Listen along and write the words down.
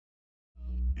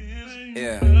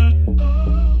Yeah.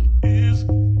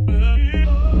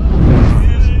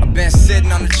 I've been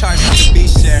sitting on the charts at the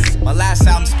beach there. My last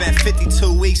album spent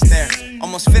 52 weeks there.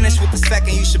 Almost finished with the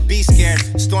second, you should be scared.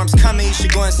 Storm's coming, you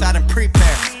should go inside and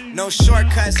prepare. No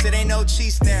shortcuts, it ain't no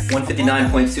cheese there.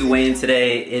 159.2 weigh-in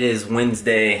today. It is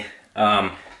Wednesday.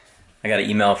 I got an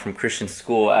email from Christian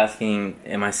school asking,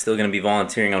 am I still going to be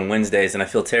volunteering on Wednesdays? And I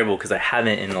feel terrible because I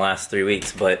haven't in the last 3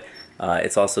 weeks, but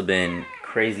it's also been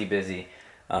crazy busy.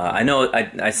 I know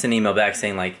I sent an email back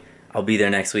saying like, I'll be there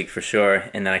next week for sure,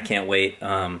 and then I can't wait,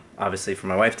 obviously, for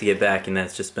my wife to get back, and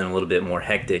that's just been a little bit more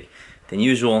hectic than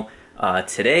usual.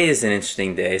 Today is an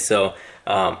interesting day. So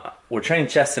we're training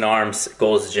chest and arms,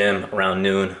 Gold's Gym, around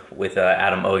noon with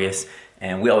Adam Ogus,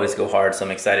 and we always go hard, so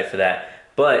I'm excited for that.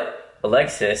 But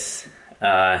Alexis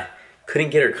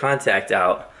couldn't get her contact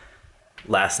out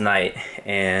last night,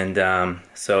 and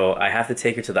so I have to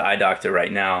take her to the eye doctor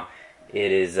right now.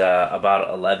 It is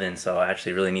about 11, so I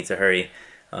actually really need to hurry.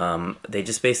 They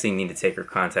just basically need to take her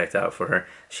contact out for her.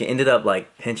 She ended up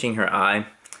like pinching her eye.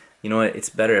 You know what, it's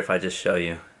better if I just show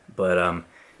you, but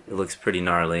it looks pretty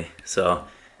gnarly, so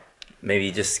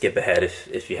maybe just skip ahead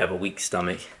if you have a weak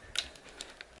stomach.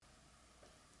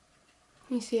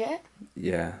 You see it?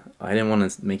 Yeah, I didn't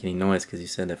want to make any noise because you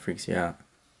said that freaks you out.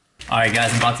 Alright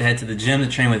guys, I'm about to head to the gym to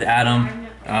train with Adam.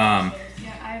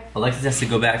 Alexis has to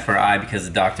go back for her eye because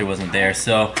the doctor wasn't there.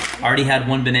 So I already had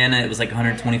one banana. It was like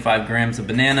 125 grams of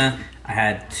banana. I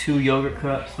had 2 yogurt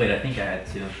cups. Wait, I think I had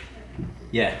 2.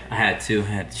 Yeah, I had 2. I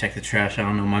had to check the trash. I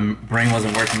don't know, my brain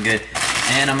wasn't working good.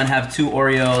 And I'm gonna have 2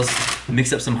 Oreos,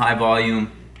 mix up some high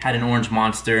volume, had an orange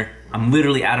Monster. I'm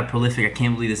literally out of Prolific. I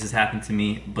can't believe this has happened to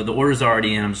me. But the order's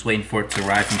already in. I'm just waiting for it to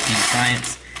arrive from TV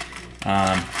Science.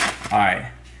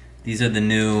 Alright, these are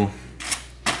the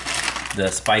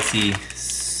spicy,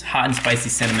 hot and spicy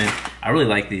cinnamon. I really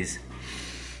like these.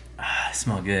 They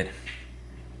smell good.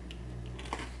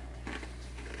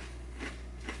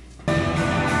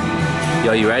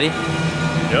 Yo, you ready?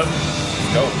 Yep,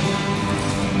 let's go.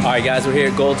 Alright guys, we're here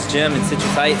at Gold's Gym in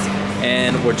Citrus Heights,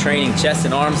 and we're training chest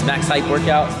and arms, max height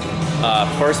workout.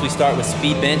 First we start with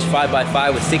speed bench,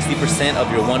 5x5 with 60%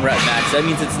 of your 1 rep max. That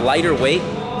means it's lighter weight,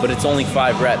 but it's only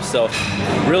 5 reps. So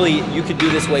really, you could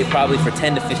do this weight probably for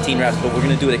 10 to 15 reps, but we're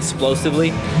gonna do it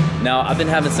explosively. Now, I've been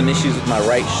having some issues with my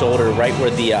right shoulder, right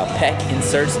where the pec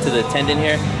inserts to the tendon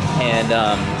here, and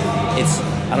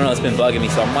I don't know, it's been bugging me,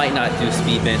 so I might not do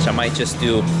speed bench. I might just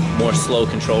do more slow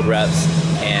controlled reps,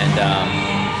 and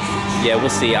yeah, we'll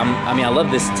see. I mean, I love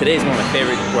this. Today is one of my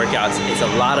favorite workouts. It's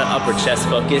a lot of upper chest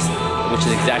focus, which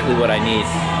is exactly what I need.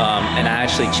 And I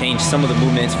actually changed some of the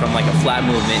movements from like a flat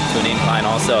movement to an incline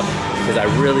also, because I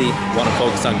really want to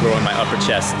focus on growing my upper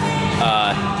chest.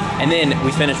 And then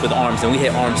we finish with arms, and we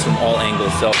hit arms from all angles.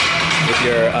 So with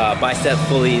your bicep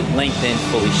fully lengthened,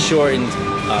 fully shortened,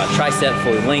 tricep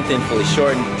fully lengthened, fully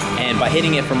shortened, and by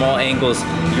hitting it from all angles,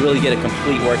 you really get a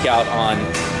complete workout on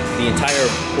the entire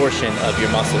portion of your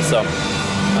muscles. So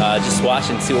just watch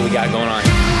and see what we got going on.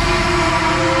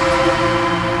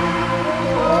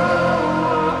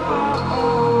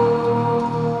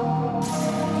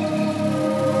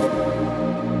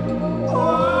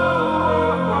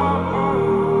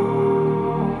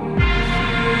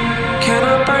 Can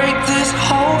I break this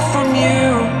hold from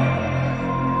you?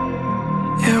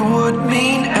 It would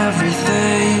mean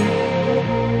everything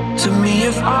to me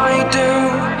if I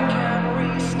do.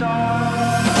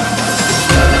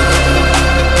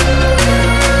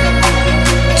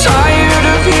 Tired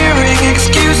of hearing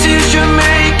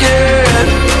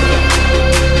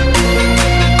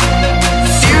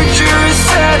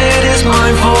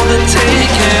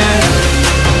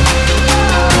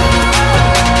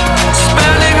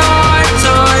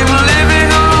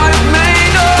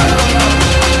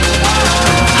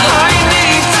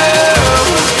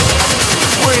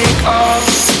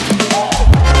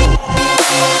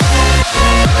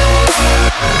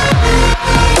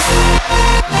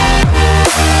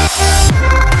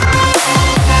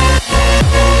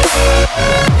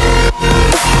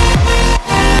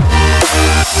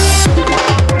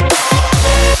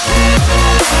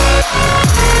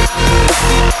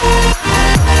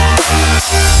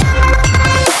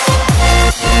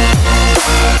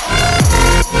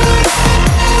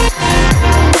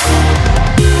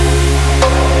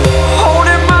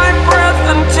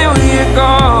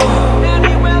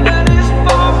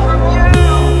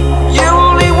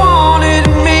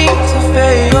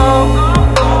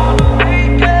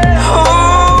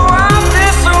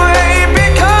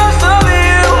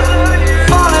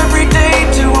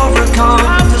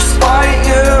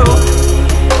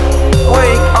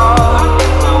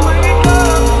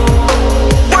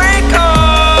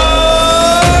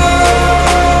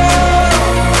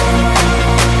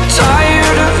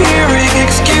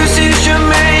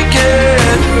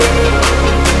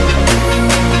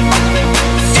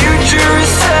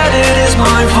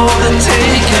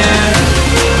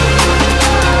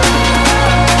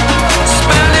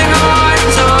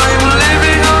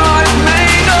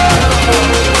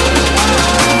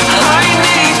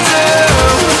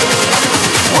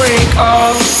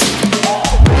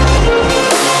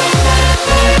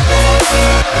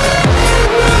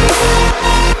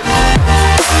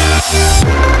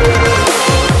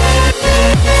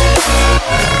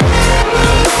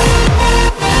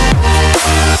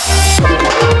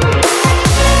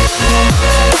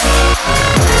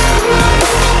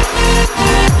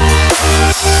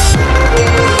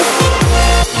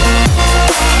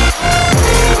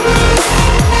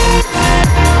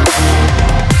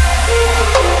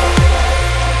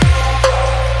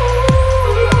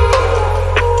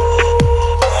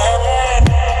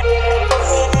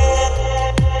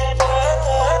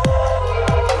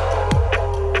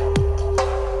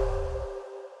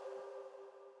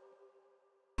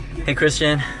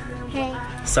Christian. Hey.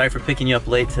 Sorry for picking you up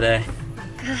late today.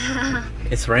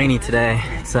 It's rainy today.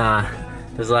 It's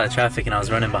there's a lot of traffic and I was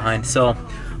running behind. So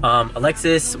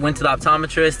Alexis went to the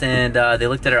optometrist and they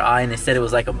looked at her eye and they said it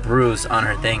was like a bruise on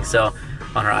her thing. So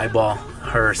on her eyeball,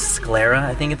 her sclera,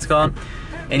 I think it's called.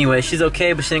 Anyway, she's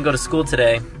okay, but she didn't go to school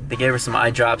today. They gave her some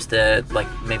eye drops to like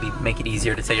maybe make it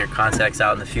easier to take her contacts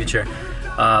out in the future.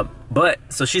 But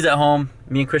so she's at home.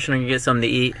 Me and Christian are gonna get something to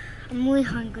eat. I'm really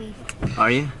hungry. Are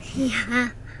you? Yeah.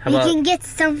 How about, We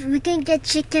can get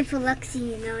chicken for Lexi,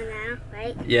 you know now,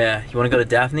 right? yeah, you wanna go to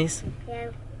Daphne's? Yeah.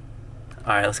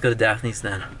 Alright, let's go to Daphne's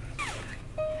then.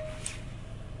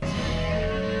 I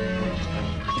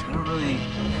don't really...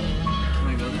 Can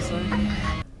I go this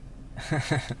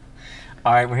way?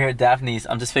 Alright, we're here at Daphne's.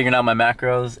 I'm just figuring out my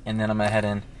macros and then I'm gonna head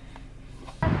in.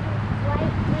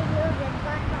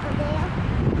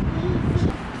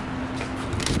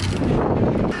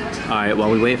 Alright,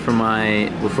 while we wait for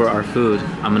our food,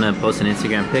 I'm gonna post an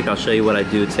Instagram pic. I'll show you what I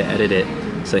do to edit it.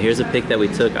 So here's a pic that we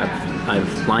took.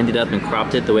 I've lined it up and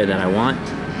cropped it the way that I want.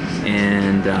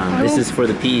 And this is for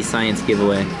the PE Science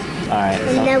giveaway. Alright.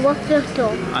 And then what filter?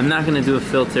 I'm not gonna do a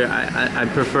filter. I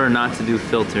prefer not to do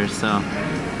filters, so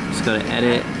just go to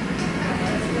edit.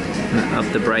 Up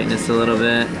the brightness a little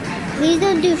bit. Please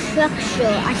don't do structure.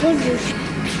 I told you,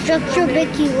 structure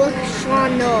make you look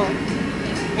stronger.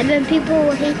 And then people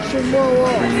will hate you more.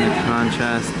 Bring the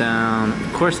contrast down.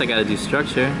 Of course I gotta do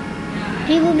structure.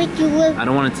 People make you look... I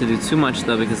don't want it to do too much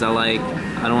though because I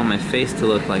don't want my face to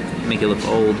look like, make it look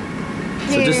old.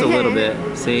 So just a little bit.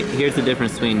 See, here's the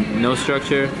difference between no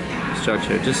structure,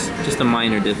 structure. Just a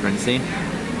minor difference, see?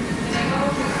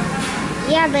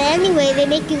 Yeah, but anyway, they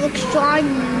make you look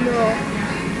stronger.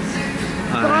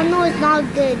 Stronger is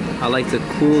not good. I like to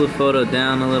cool the photo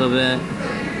down a little bit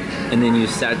and then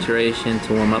use saturation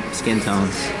to warm up skin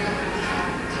tones.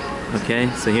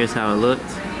 Okay, so here's how it looked.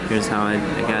 Here's how I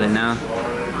got it now.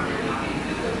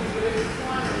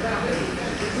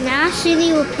 Now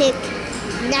Shelly will pick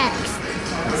next.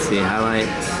 Let's see,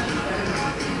 highlights.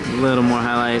 A little more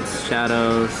highlights,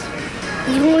 shadows.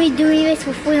 He's only doing this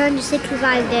for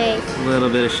 365 days. A little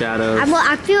bit of shadows.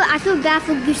 I feel bad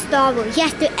for Gustavo. He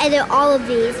has to edit all of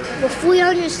these for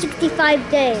 365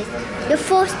 days. You're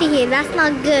forcing him. That's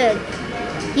not good.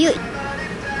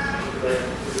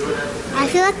 I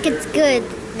feel like it's good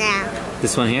now.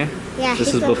 This one here? Yeah.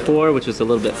 This was before, which was a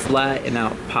little bit flat, and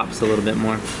now it pops a little bit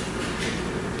more.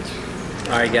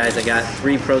 All right, guys, I got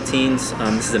 3 proteins.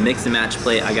 This is a mix and match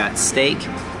plate. I got steak,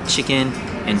 chicken,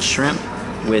 and shrimp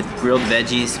with grilled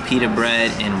veggies, pita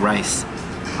bread, and rice. All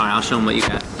right, I'll show them what you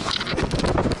got.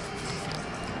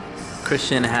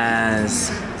 Christian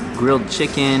has grilled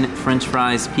chicken, french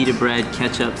fries, pita bread,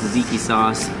 ketchup, tzatziki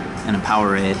sauce, and a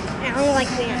Powerade. I don't like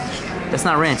ranch. That's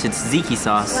not ranch, it's tzatziki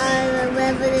sauce.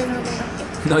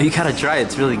 No, you gotta try it,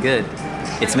 it's really good.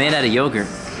 It's made out of yogurt.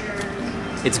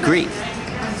 It's Greek.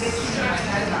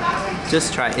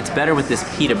 Just try it. It's better with this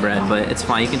pita bread, but it's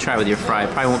fine. You can try it with your fry.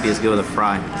 It probably won't be as good with a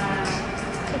fry.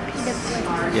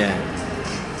 Yeah.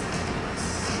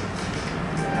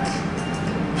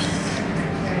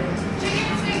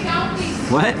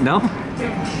 What? No?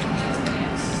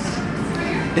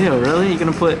 Ew, really? You're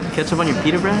gonna put ketchup on your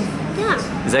pita bread?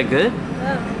 Yeah. Is that good?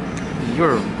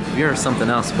 Yeah. You're something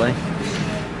else, boy.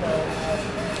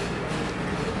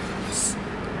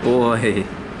 Boy.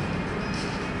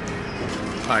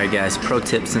 Alright guys, pro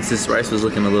tip, since this rice was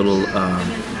looking a little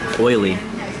oily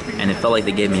and it felt like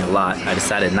they gave me a lot, I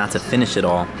decided not to finish it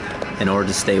all in order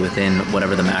to stay within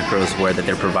whatever the macros were that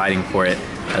they're providing for it,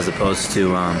 as opposed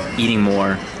to eating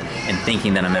more and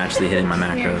thinking that I'm actually hitting my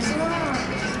macros.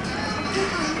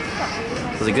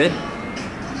 Was it good?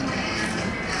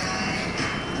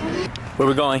 Where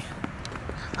we going?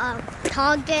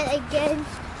 Target again.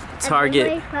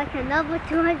 Target. Like another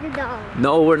 $200.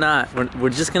 No, we're not. We're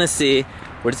just gonna see.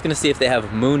 We're just gonna see if they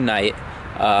have Moon Knight,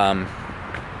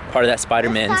 part of that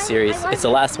Spider-Man series. It's the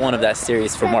last one of that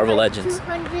series for Marvel Legends.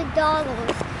 $200.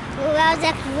 Well, that was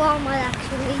at Walmart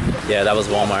actually. Yeah, that was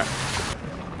Walmart.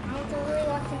 I totally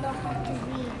want to know how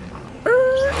to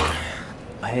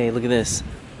read. Hey, look at this.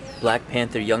 Black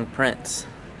Panther Young Prince.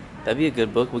 That'd be a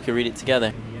good book. We could read it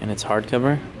together. And it's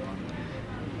hardcover.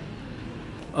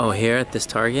 Oh, here at this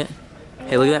Target.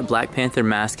 Hey, look at that Black Panther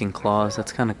mask and claws.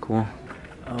 That's kind of cool.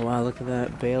 Oh, wow, look at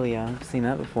that Bailey. I've seen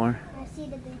that before. I see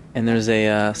the big. And there's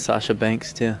a Sasha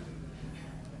Banks, too.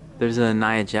 There's a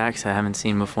Nia Jax I haven't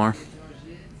seen before.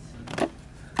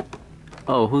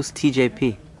 Oh, who's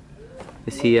TJP?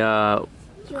 Is he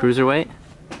cruiserweight?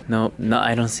 No,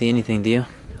 I don't see anything, do you?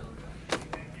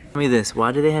 Tell me this,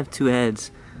 why do they have 2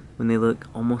 heads when they look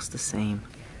almost the same?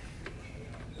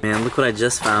 Man, look what I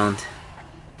just found.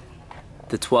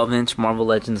 The 12-inch Marvel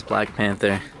Legends Black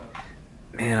Panther.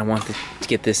 Man, I want to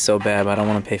get this so bad, but I don't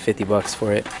want to pay 50 bucks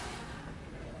for it.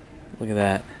 Look at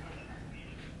that.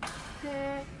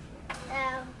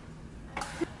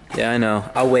 Yeah, I know.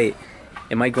 I'll wait.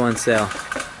 It might go on sale.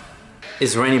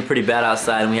 It's raining pretty bad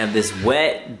outside, and we have this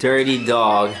wet, dirty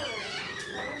dog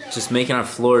just making our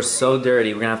floors so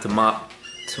dirty. We're gonna have to mop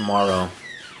tomorrow.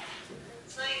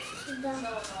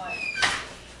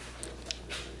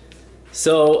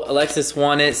 So Alexis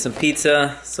wanted some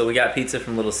pizza, so we got pizza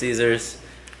from Little Caesars.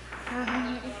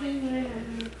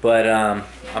 But I'm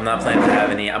not planning to have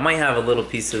any. I might have a little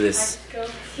piece of this,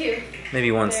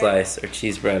 maybe one slice or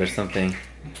cheese bread or something.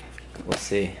 We'll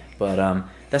see. But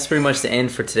that's pretty much the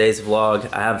end for today's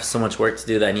vlog. I have so much work to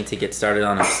do that I need to get started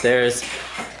on upstairs.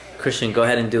 Christian, go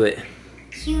ahead and do it.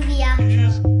 Cue the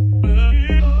outro.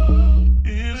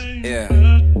 Yeah.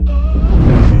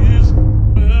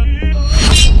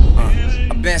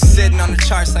 I've been sitting on the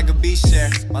charts like a beach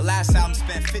share. My last album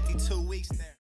spent 52 weeks there.